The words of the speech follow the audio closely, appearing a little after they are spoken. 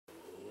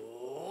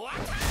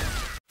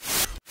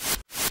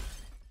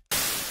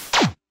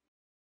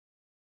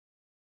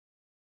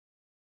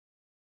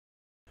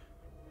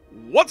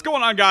What's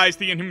going on, guys?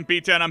 The Inhuman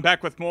Beatdown. I'm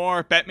back with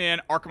more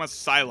Batman Arkham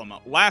Asylum.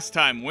 Last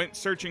time, went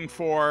searching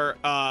for,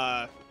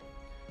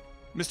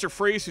 Mr.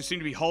 Freeze, who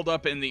seemed to be holed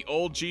up in the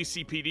old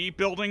GCPD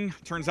building.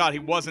 Turns out he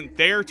wasn't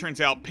there.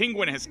 Turns out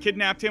Penguin has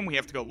kidnapped him. We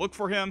have to go look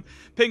for him.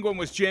 Penguin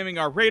was jamming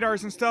our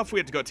radars and stuff. We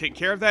had to go take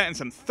care of that. And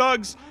some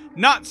thugs,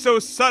 not so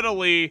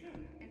subtly,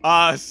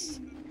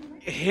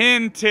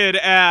 hinted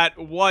at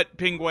what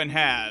Penguin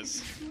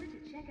has.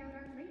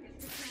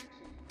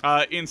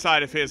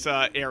 Inside of his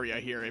area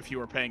here, if you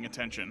were paying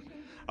attention.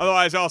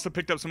 Otherwise, I also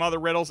picked up some other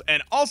riddles,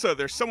 and also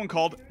there's someone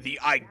called the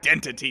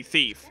Identity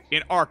Thief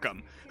in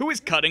Arkham, who is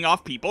cutting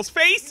off people's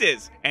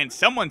faces, and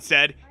someone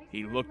said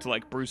he looked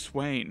like Bruce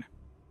Wayne.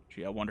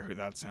 Gee, I wonder who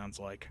that sounds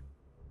like.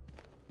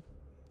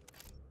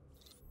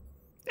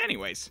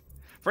 Anyways,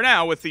 for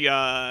now, with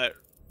the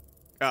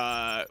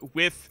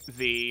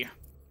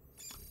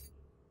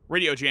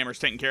radio jammers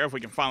taken care of, we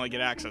can finally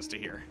get access to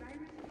here.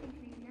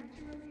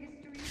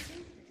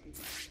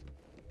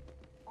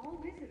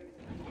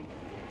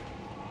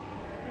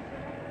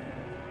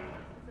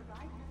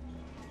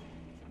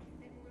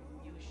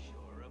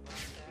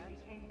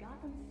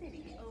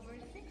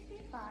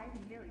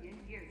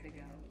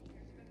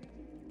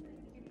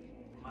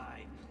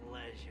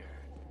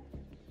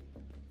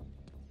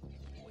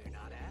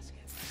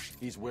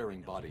 He's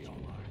wearing body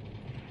armor.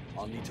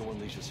 I'll need to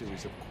unleash a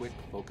series of quick,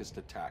 focused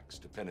attacks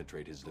to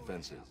penetrate his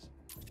defenses.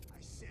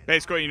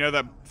 Basically, you know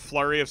that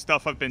flurry of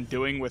stuff I've been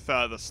doing with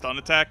the stun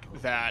attack?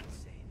 That.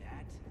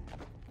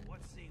 What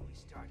say we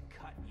start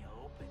cutting you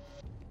open?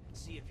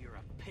 See if you're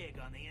a pig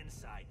on the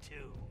inside,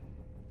 too.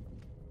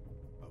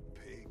 A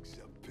pig's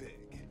a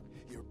pig.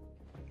 You're...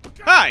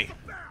 Hi!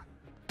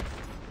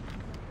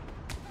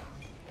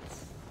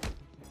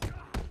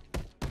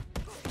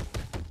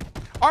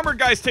 Armored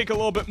guys take a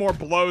little bit more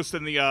blows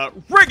than the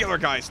regular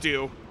guys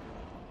do,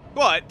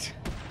 but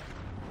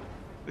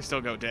they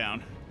still go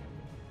down.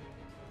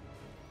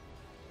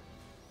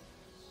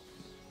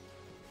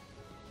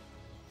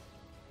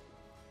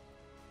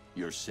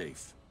 You're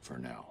safe for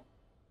now.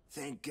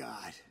 Thank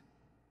God.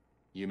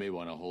 You may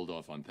want to hold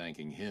off on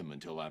thanking him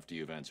until after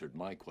you've answered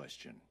my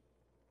question.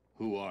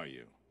 Who are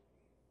you?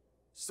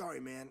 Sorry,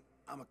 man.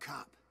 I'm a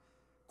cop.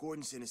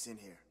 Gordon sent us in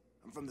here.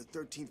 I'm from the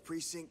 13th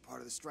Precinct, part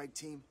of the strike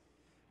team.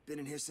 Been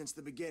in here since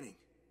the beginning.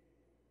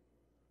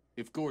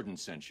 If Gordon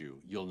sent you,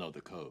 you'll know the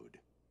code.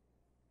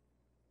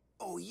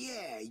 Oh,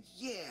 yeah.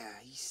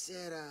 He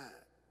said,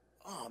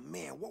 oh,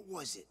 man, what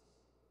was it?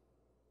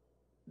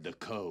 The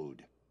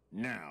code.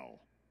 Now.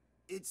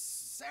 It's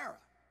Sarah.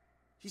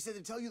 He said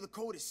to tell you the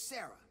code is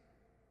Sarah.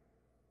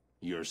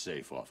 You're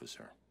safe,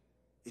 officer.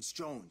 It's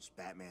Jones,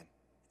 Batman.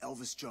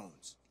 Elvis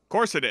Jones. Of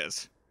course it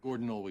is.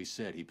 Gordon always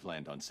said he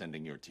planned on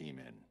sending your team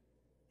in.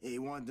 Yeah, he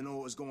wanted to know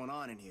what was going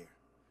on in here.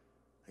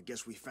 I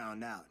guess we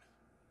found out.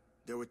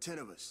 There were 10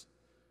 of us.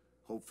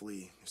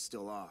 Hopefully, there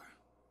still are.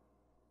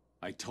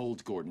 I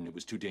told Gordon it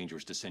was too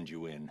dangerous to send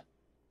you in.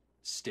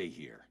 Stay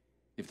here.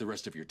 If the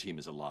rest of your team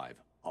is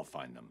alive, I'll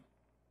find them.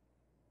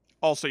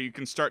 Also, you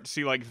can start to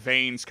see, like,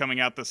 veins coming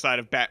out the side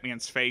of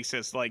Batman's face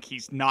as, like,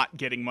 he's not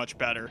getting much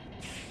better.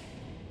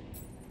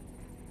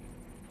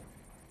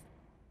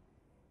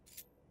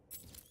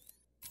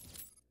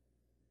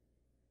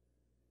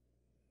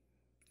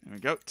 There we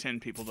go. 10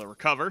 people to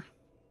recover.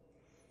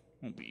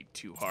 Won't be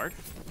too hard.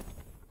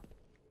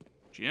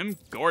 Jim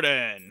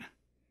Gordon.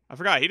 I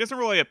forgot, he doesn't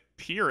really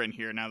appear in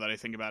here now that I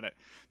think about it.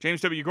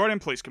 James W. Gordon,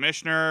 Police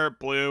Commissioner,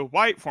 blue,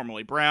 white,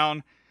 formerly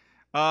brown.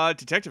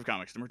 Detective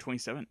Comics, number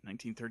 27,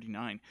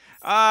 1939.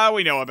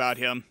 We know about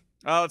him.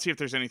 Let's see if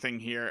there's anything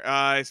here.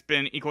 It's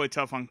been equally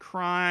tough on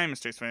crime.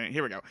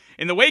 Here we go.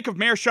 In the wake of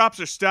Mayor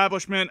Shop's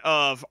establishment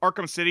of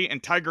Arkham City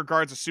and Tiger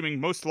Guards assuming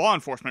most law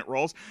enforcement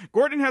roles,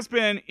 Gordon has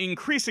been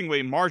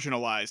increasingly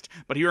marginalized,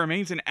 but he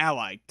remains an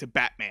ally to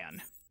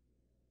Batman.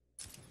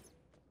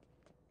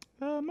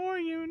 The more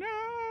you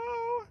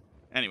know.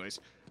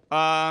 Anyways.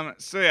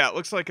 So yeah, it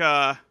looks like,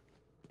 oh,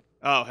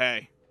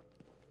 hey.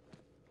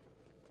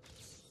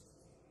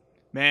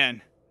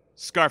 Man,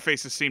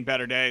 Scarface has seen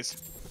better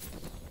days.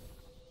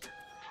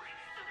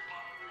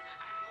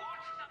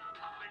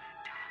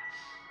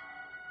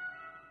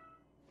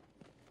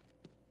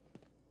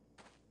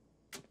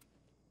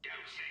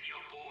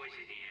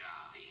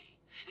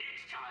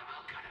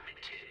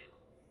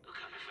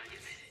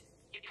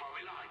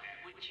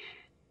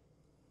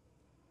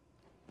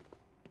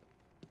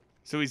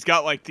 So he's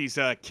got, like, these,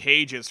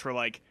 cages for,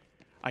 like,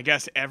 I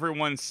guess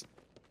everyone's,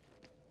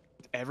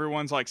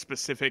 like,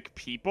 specific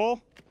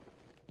people.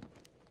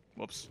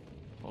 Whoops.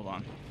 Hold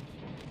on.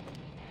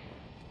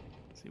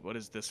 Let's see, what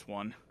is this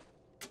one?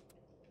 The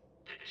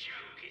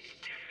joke is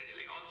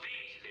definitely on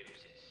these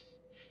losers.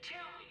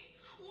 Tell me,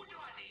 what do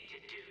I need to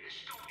do to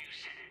stop you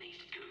sending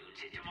these goons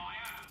into my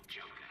own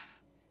Joker?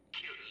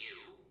 Kill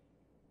you?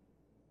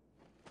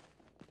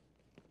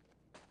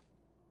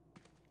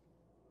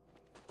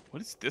 What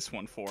is this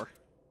one for?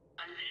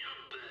 A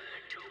little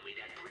bird told me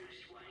that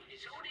Bruce Wayne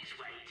is on his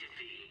way to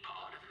being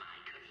part of my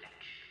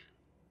collection.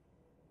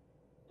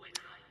 When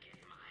I get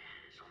my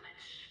hands on that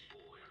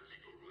spoiled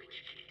little rich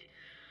kid,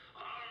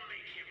 I'll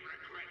make him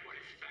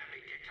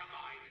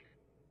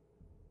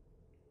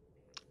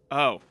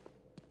Oh.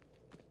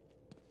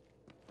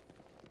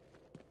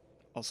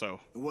 Also.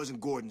 It wasn't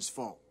Gordon's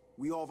fault.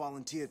 We all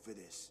volunteered for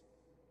this.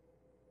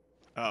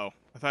 Oh.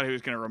 I thought he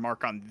was going to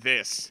remark on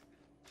this.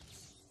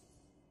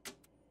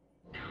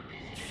 Now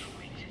this little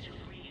bitch is a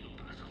real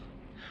puzzle.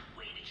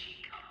 Where did she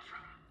come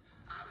from?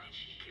 How did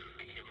she kill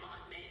 8 of my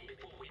men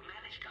before we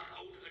managed to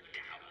hold her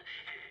down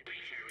and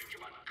beat her into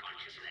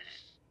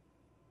unconsciousness?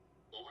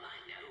 All I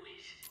know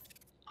is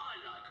I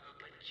like her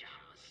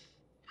pajamas.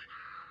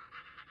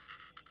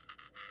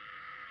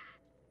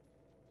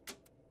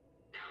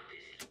 Now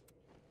this.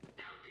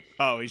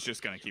 Oh, he's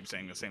just going to keep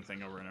saying the same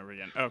thing over and over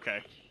again.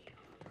 Okay.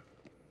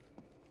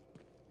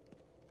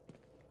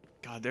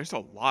 God, there's a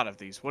lot of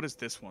these. What is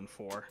this one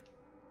for?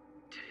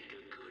 Take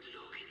a good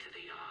look into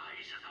the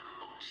eyes of the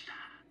monster.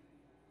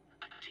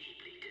 A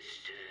deeply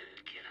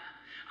disturbed killer.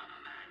 A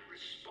man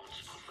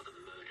responsible for the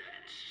murder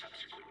and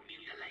subsequent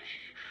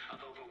mutilation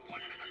of over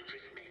 100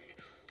 men,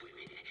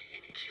 women,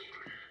 and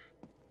children.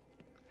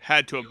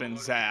 Had to have been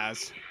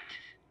Zaz.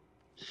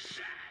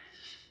 Zaz.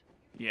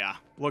 Yeah.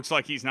 Looks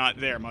like he's not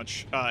there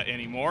much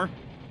anymore.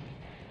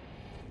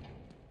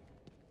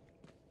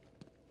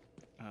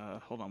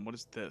 Hold on. What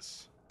is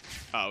this?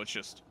 Oh, it's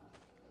just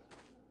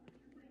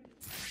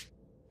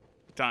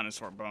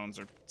dinosaur bones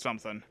or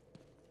something.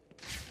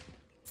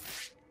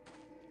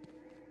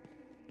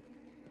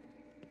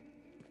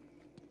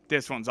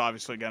 This one's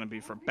obviously going to be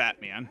for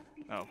Batman.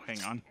 Oh,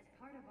 hang on.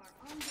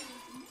 This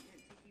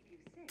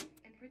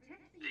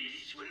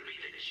will be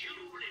the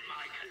jewel in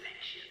my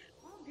collection.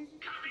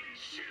 Coming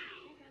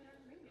soon.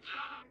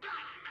 The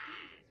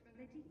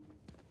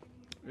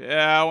Batman.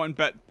 Yeah, I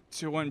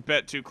wouldn't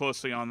bet too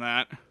closely on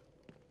that.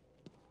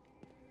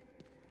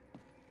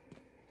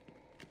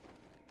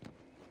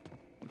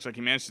 Looks like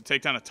he managed to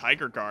take down a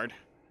tiger guard.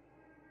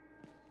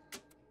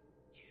 Hugo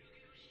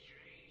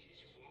Strange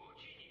is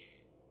watching you.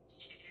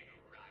 Yeah,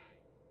 right.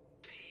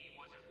 But he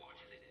wasn't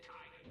watching this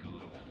tiger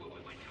guard when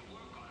we went to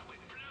work on it with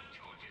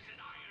blowtorches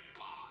and iron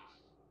bars.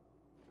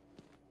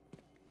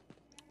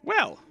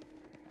 Well,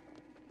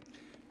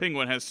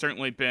 Penguin has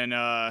certainly been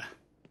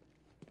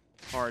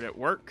hard at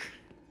work.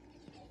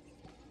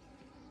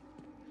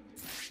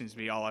 Seems to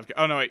be all I've got.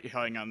 Oh no, wait,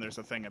 hang on. There's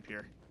a thing up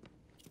here.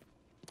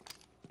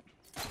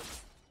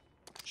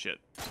 Shit.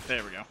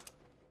 There we go.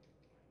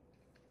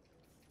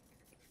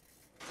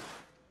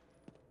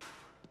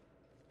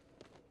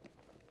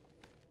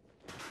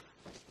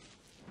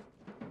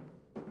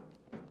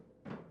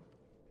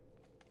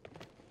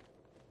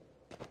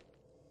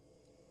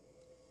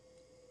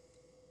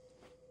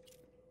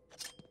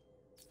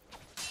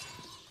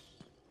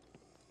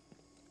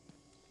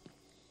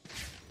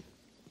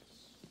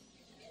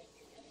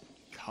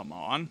 Come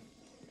on.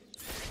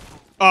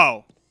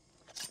 Oh.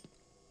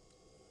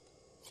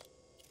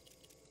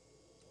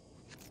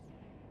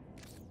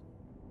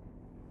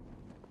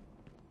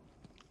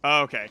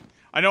 Okay.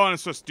 I know what I'm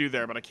supposed to do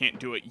there, but I can't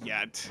do it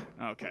yet.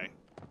 Okay.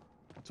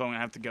 So I'm going to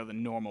have to go the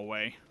normal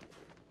way.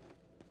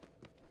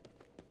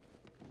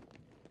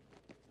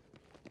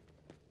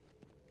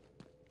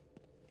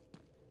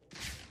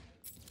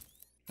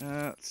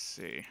 Let's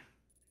see.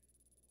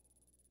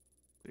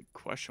 Big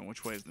question,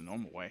 which way is the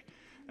normal way?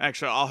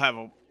 Actually, I'll have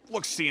a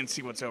look-see and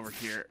see what's over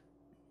here.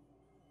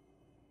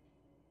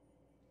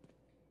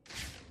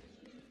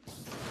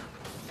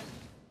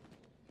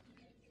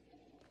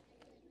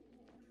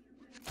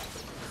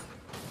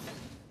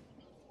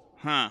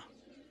 Huh.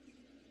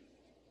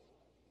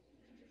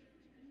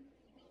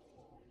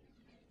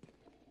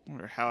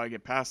 Wonder how I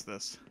get past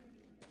this.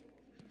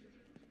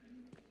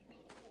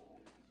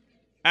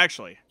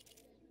 Actually,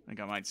 I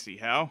think I might see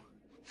how.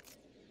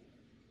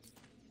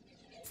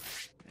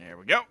 There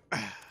we go.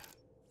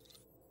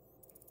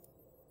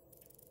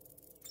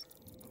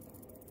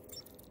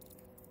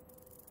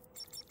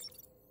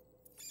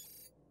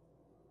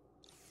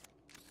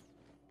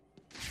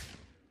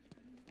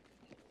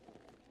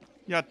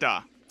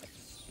 Yatta.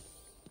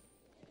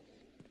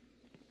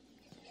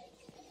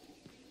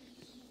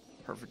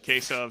 Perfect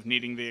case of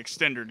needing the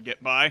extender to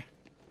get by.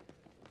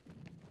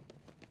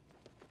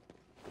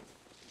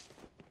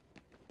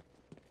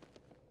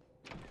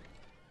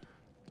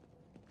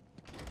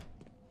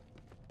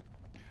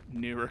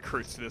 New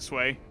recruits this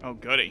way. Oh,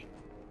 goody.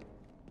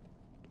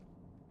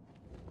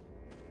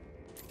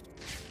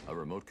 A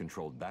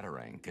remote-controlled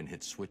batarang can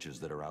hit switches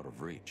that are out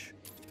of reach.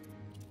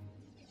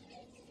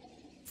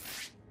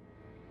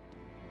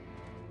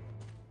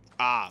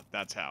 Ah,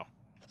 that's how.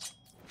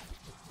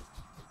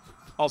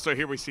 Also,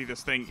 here we see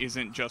this thing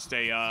isn't just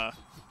a,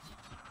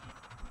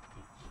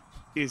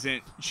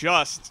 isn't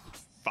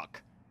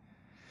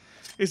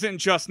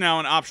just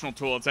now an optional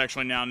tool, it's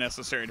actually now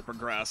necessary to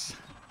progress.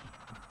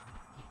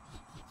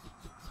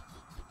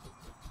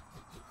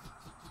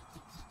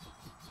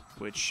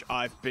 Which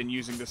I've been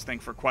using this thing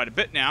for quite a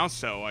bit now,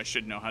 so I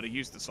should know how to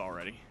use this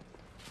already.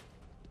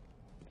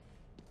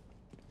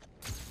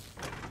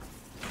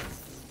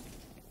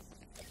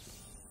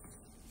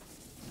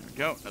 There we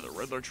go, another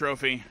Riddler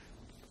trophy.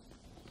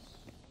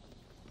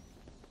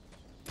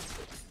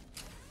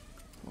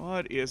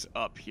 What is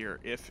up here,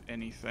 if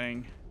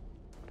anything?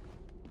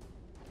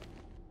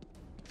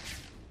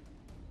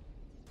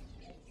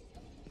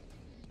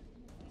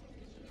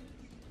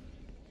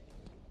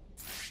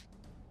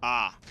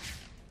 Ah.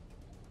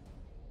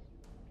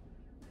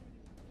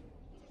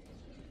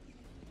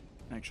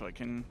 Actually,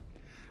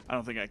 I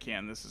don't think I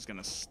can. This is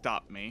gonna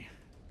stop me.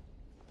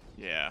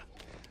 Yeah.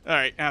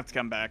 Alright, I have to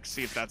come back,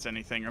 see if that's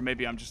anything. Or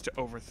maybe I'm just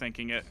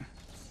overthinking it.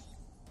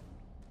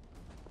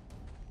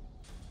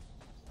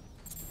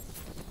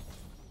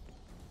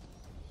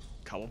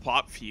 Couple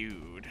plot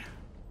feud.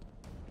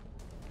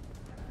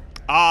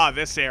 Ah,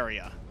 this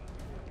area.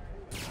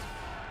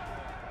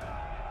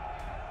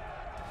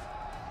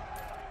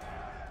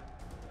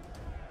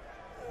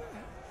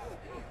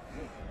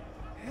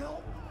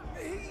 Help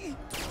me!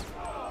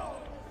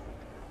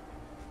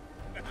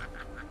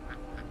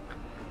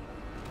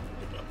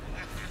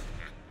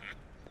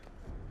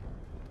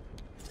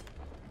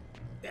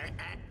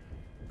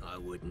 I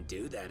wouldn't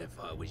do that if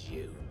I was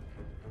you.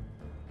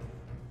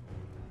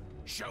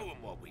 Show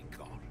them what we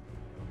got.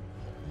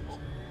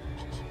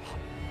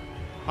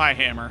 Hi,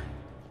 Hammer.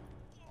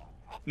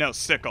 No,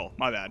 Sickle.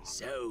 My bad.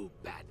 So,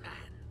 Batman,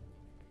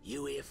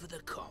 you here for the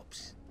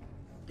cops,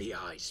 the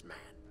Iceman,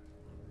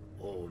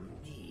 or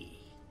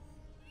me?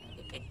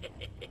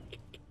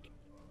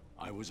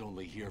 I was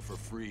only here for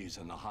Freeze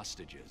and the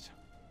hostages.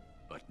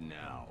 But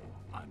now,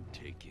 I'm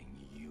taking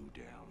you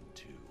down,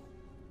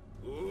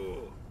 too.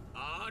 Ooh,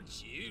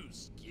 aren't you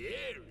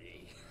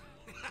scary?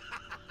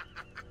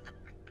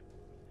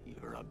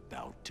 You're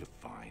about to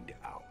find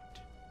out.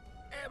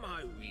 Am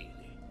I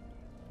really?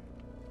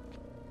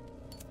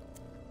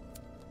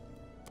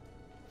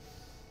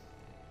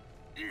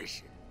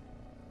 Listen,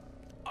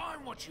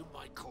 I'm what you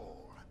might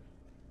call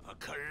a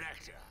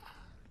collector.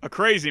 A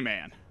crazy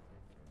man.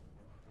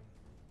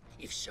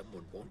 If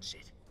someone wants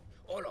it,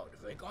 I like to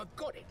think I've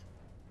got it.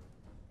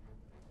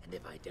 And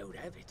if I don't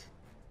have it,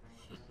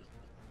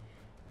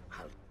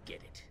 I'll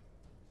get it.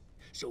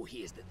 So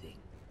here's the thing.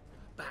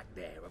 Back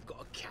there, I've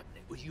got a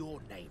cabinet with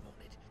your name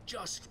on it,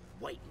 just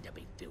waiting to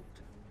be filled.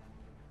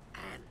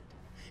 And,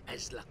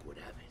 as luck would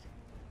have it,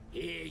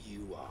 here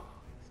you are,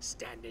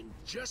 standing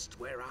just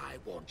where I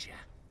want you.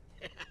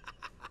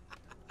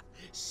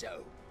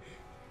 So,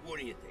 what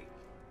do you think?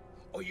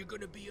 Are you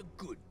gonna be a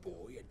good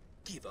boy and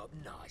give up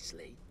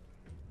nicely?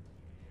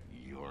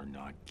 You're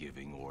not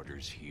giving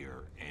orders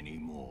here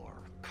anymore,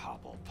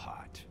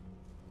 Cobblepot.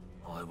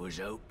 I was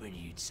hoping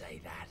you'd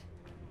say that.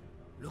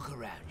 Look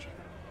around you.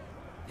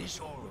 This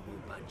horrible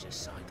bunch of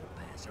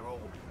psychopaths are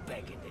all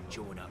begging to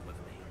join up with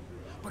me.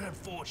 But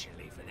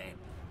unfortunately for them,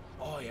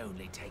 I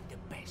only take the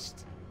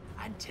best.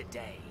 And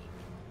today,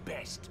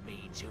 best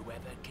means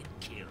whoever can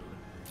kill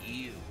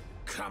you.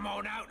 Come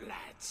on out,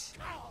 lads.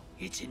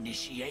 It's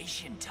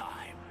initiation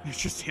time. He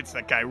just hits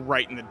that guy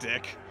right in the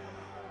dick.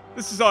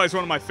 This is always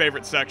one of my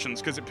favorite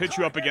sections because it pits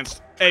you up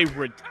against a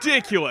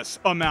ridiculous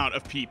amount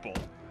of people.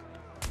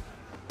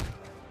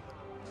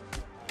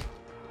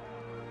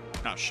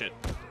 Oh, shit.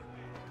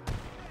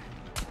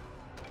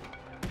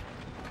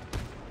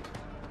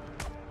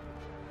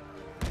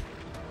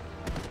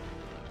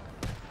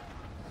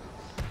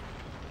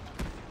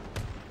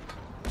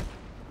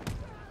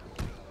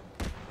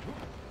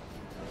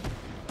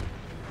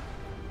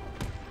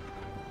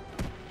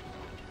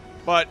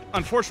 But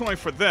unfortunately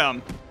for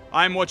them,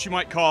 I'm what you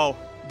might call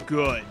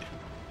good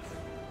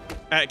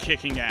at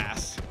kicking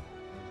ass.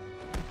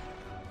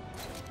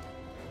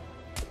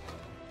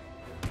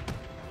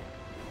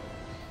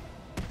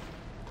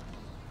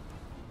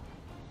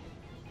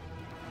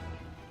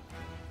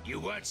 You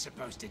weren't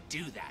supposed to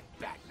do that,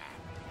 Batman.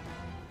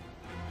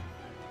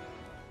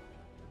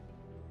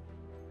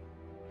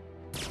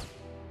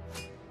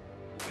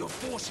 You're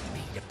forcing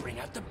me to bring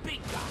out the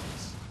big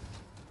guns.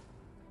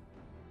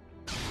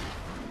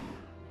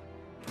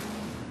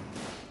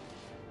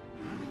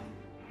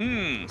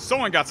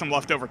 Someone got some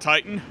leftover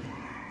Titan.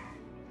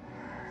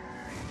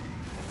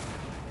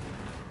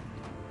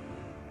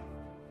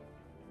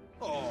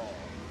 Oh,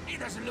 he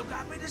doesn't look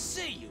happy to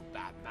see you,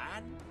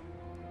 Batman.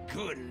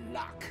 Good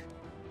luck.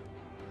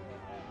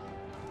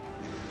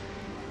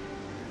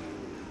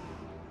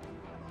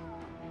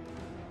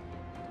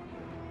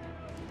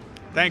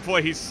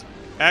 Thankfully, he's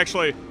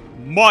actually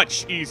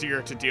much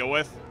easier to deal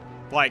with.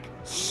 Like,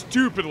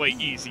 stupidly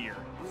easier.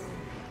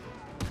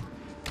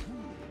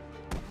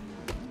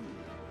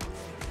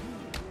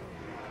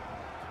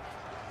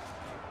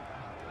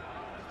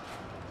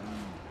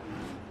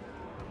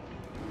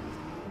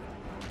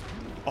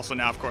 Also,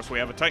 now, of course, we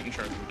have a Titan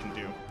charge we can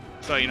do.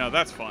 So, you know,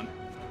 that's fun.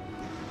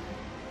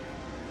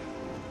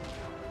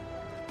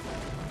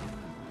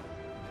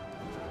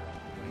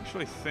 I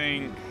actually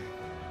think...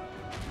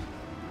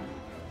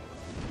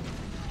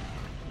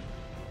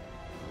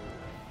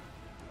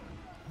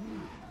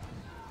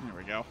 There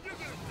we go.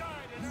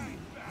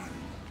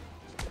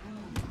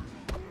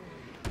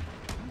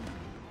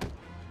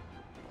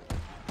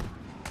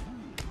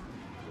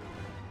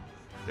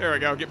 There we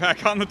go. Get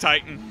back on the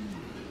Titan.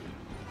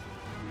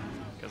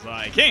 Because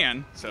I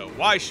can, so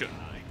why shouldn't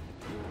I?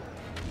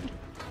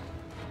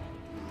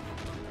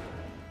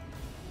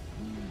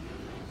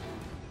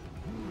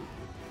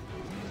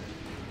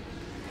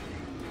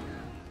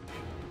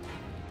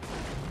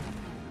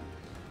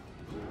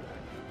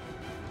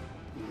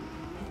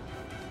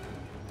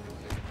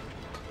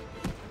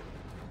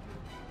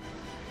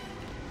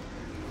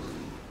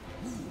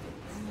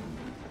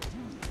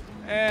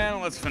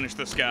 let's finish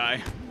this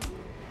guy.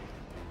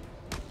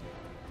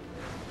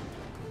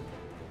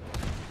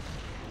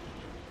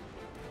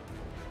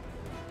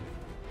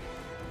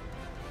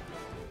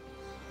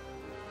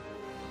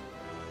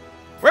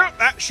 Well,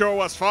 that sure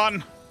was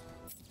fun.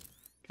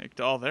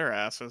 Kicked all their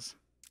asses.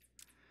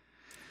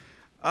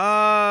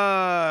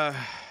 What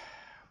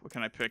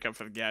can I pick up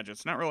for the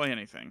gadgets? Not really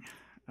anything.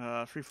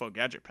 Free flow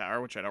gadget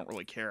power, which I don't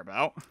really care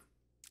about.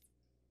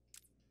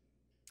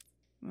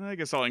 I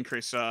guess I'll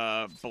increase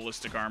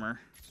ballistic armor.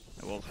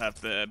 I will have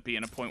to be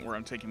in a point where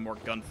I'm taking more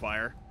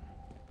gunfire.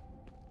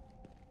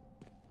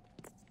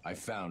 I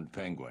found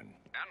Penguin.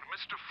 And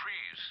Mr.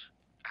 Freeze,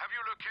 have you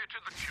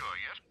located the cure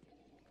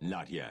yet?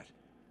 Not yet.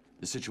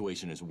 The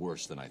situation is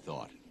worse than I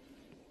thought.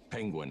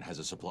 Penguin has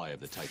a supply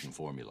of the Titan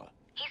formula.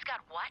 He's got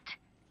what?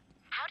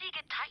 How do you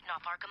get Titan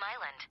off Arkham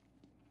Island?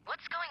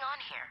 What's going on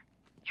here?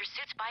 Your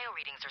suit's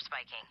bio-readings are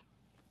spiking.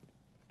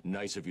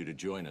 Nice of you to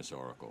join us,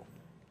 Oracle.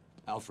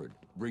 Alfred,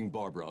 bring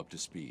Barbara up to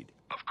speed.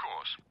 Of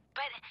course.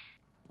 But...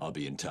 I'll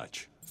be in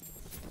touch.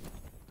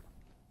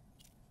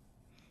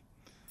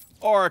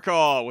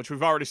 Oracle, which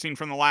we've already seen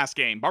from the last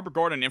game. Barbara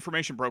Gordon,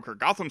 information broker,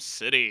 Gotham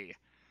City.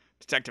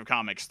 Detective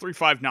Comics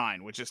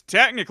 359, which is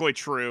technically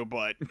true,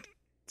 but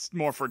it's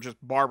more for just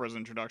Barbara's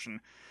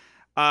introduction.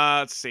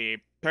 Let's see.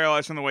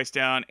 Paralyzed from the waist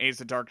down, aids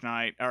the Dark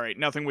Knight. Alright,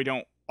 nothing we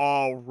don't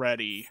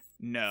already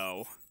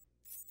know.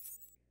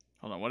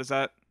 Hold on, what is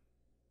that?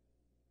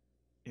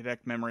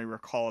 Enact memory,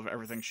 recall of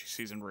everything she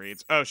sees and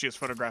reads. Oh, she has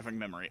photographic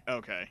memory.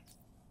 Okay.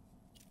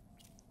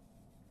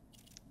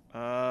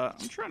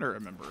 I'm trying to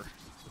remember.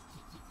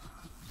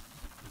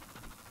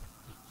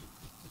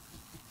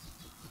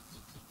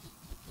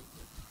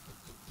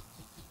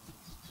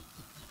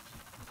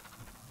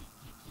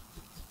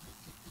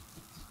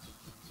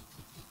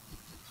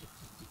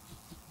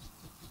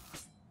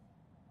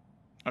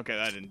 Okay,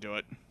 that didn't do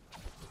it.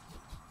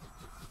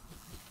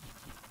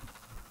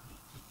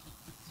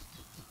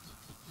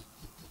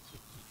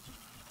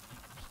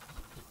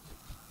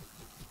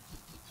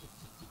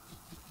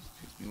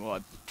 Excuse me while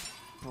I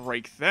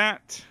break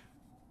that.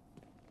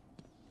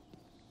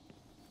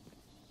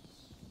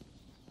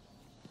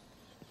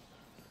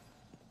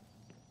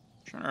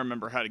 Trying to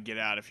remember how to get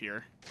out of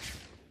here.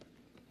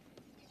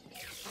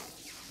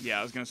 Yeah,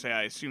 I was gonna say,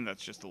 I assume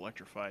that's just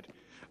electrified.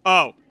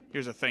 Oh,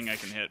 here's a thing I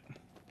can hit.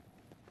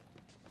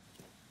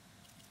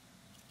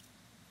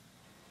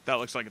 That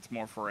looks like it's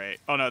more for a...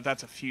 Oh, no,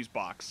 that's a fuse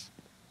box.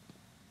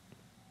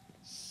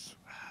 So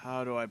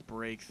how do I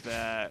break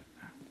that?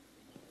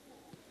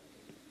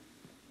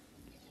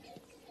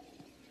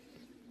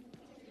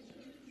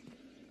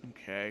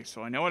 Okay,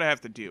 so I know what I have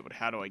to do, but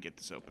how do I get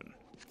this open?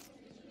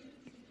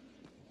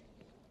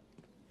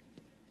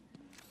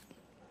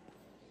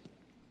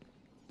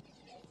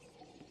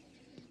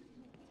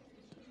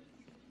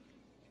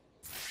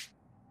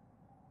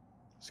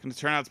 It's going to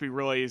turn out to be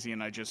really easy,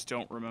 and I just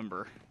don't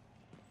remember.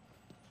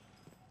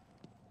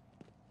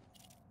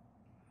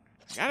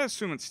 I gotta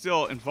assume it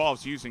still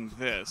involves using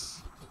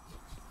this.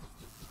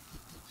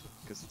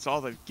 Because it's all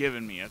they've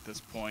given me at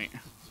this point.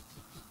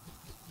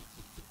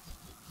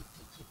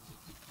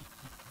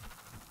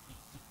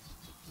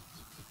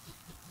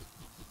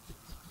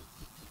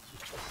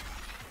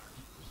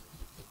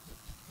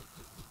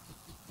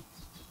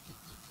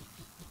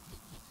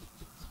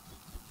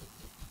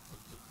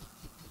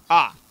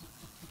 Ah!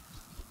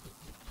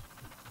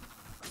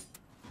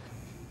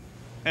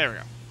 There we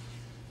go.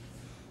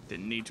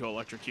 Didn't need to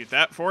electrocute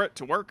that for it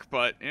to work,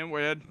 but it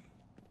would.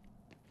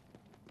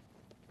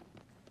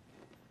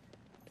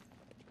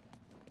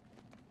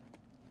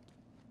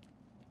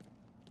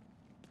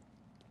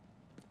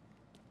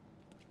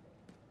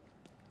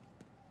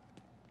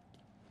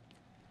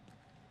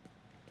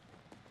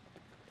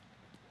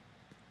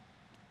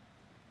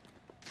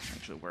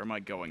 Actually, where am I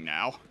going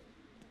now?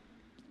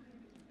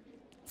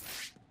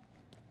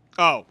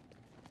 Oh.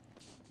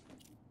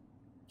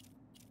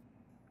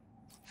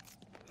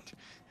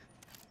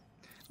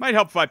 Might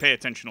help if I pay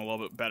attention a little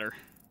bit better.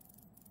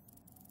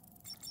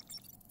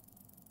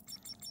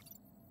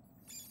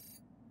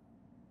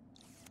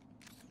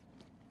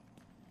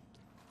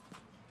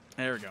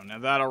 There we go. Now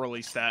that'll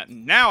release that.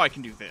 And now I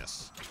can do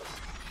this.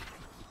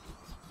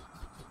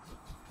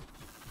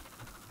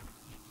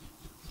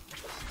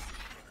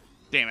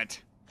 Damn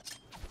it.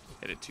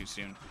 Hit it too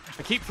soon.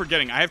 I keep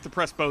forgetting. I have to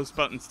press both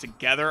buttons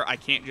together. I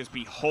can't just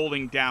be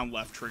holding down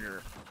left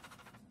trigger.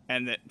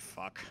 And then...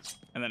 Fuck.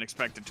 And then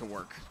expect it to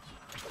work.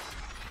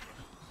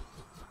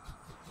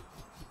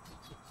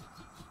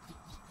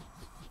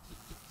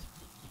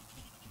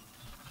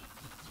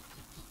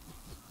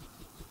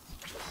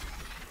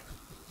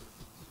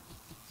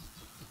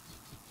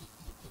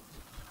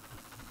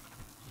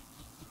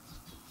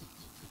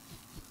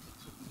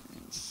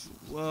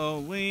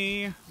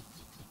 Slowly.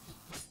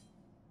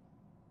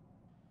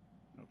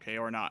 Okay,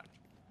 or not.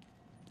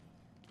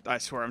 I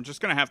swear, I'm just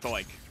gonna have to,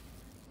 like...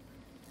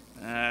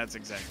 That's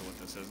exactly what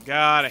this is.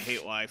 God, I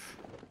hate life.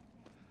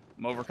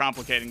 I'm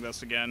overcomplicating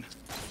this again.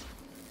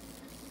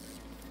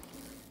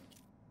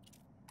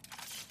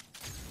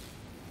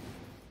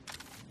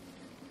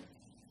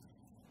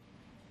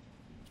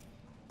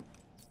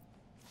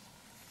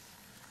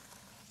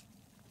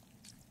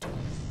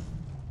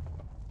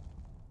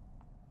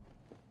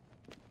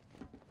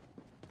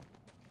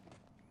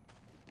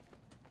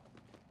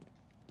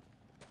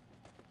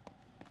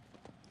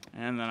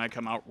 And then I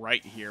come out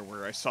right here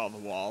where I saw the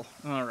wall.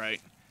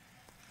 Alright.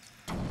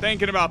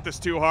 Thinking about this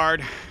too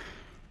hard.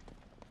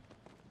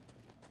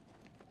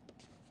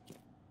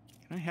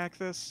 Can I hack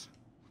this?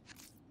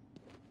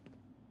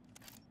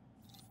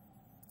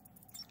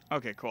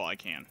 Okay, cool, I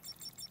can.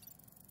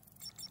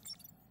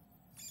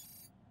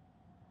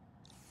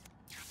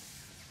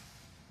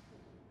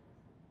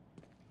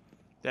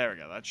 There we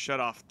go, that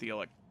shut off the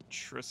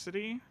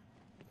electricity.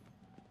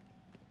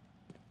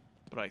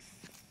 But I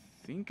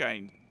think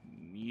I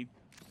need...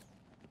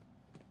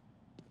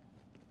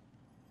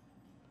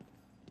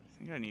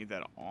 I think I need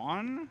that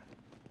on?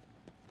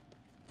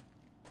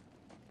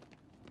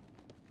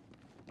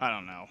 I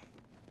don't know.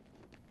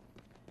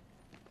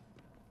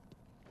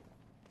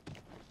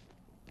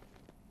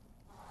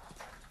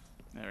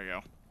 There we go.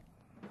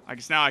 I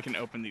guess now I can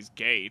open these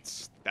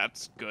gates.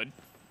 That's good.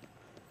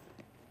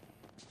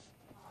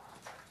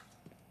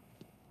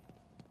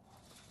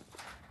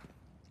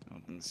 I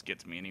don't think this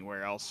gets me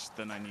anywhere else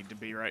than I need to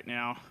be right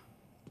now.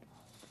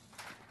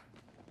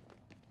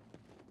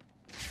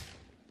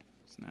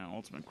 It's now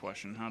ultimate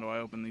question. How do I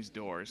open these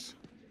doors?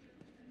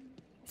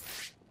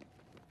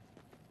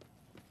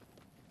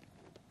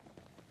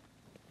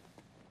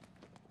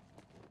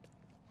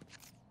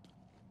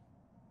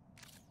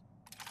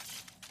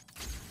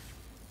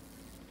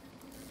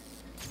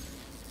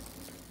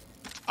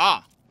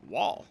 Ah,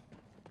 wall.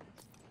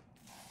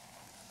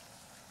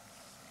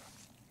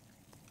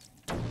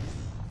 There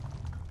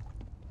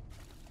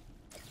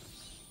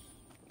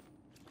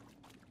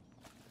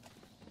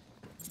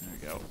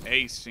we go.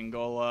 A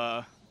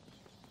single,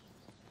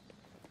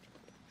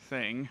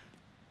 thing.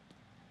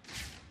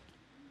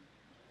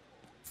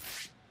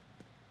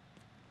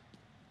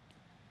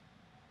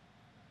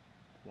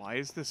 Why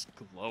is this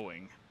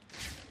glowing?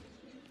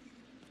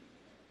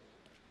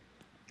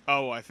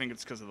 Oh, I think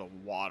it's because of the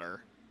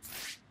water.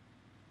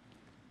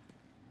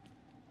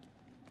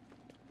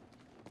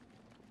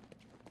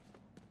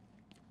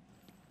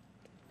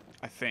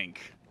 I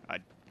think. I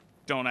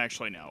don't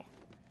actually know.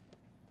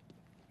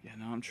 Yeah,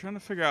 no, I'm trying to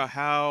figure out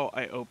how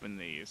I open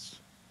these.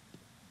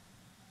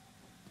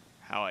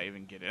 How I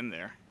even get in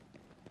there.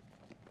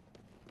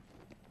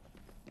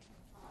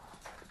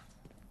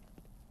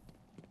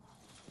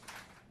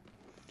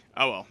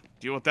 Oh well,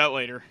 deal with that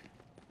later.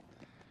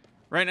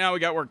 Right now we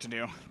got work to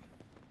do.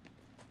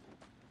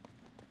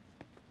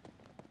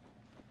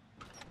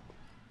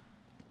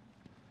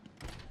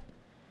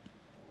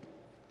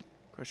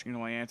 Question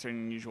can only answer in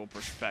an unusual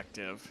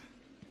perspective.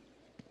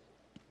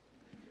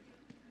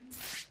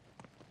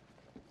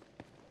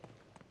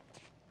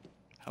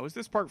 How is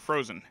this part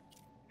frozen?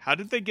 How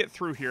did they get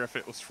through here if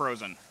it was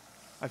frozen?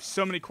 I have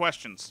so many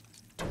questions.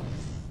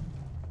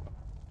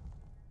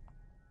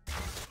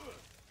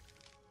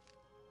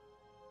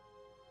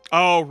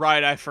 Oh,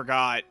 right, I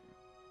forgot.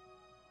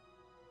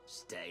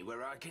 Stay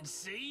where I can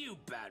see you,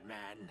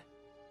 Batman.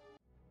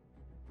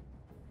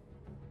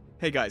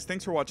 Hey guys,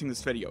 thanks for watching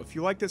this video. If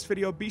you like this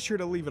video, be sure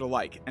to leave it a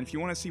like. And if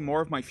you want to see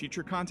more of my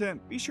future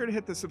content, be sure to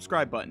hit the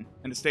subscribe button.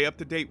 And to stay up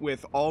to date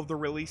with all of the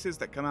releases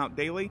that come out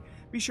daily,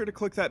 be sure to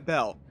click that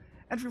bell.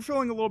 And if you're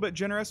feeling a little bit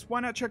generous, why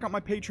not check out my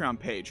Patreon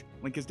page?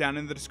 Link is down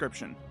in the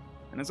description.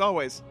 And as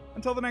always,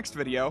 until the next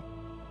video,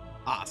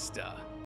 hasta.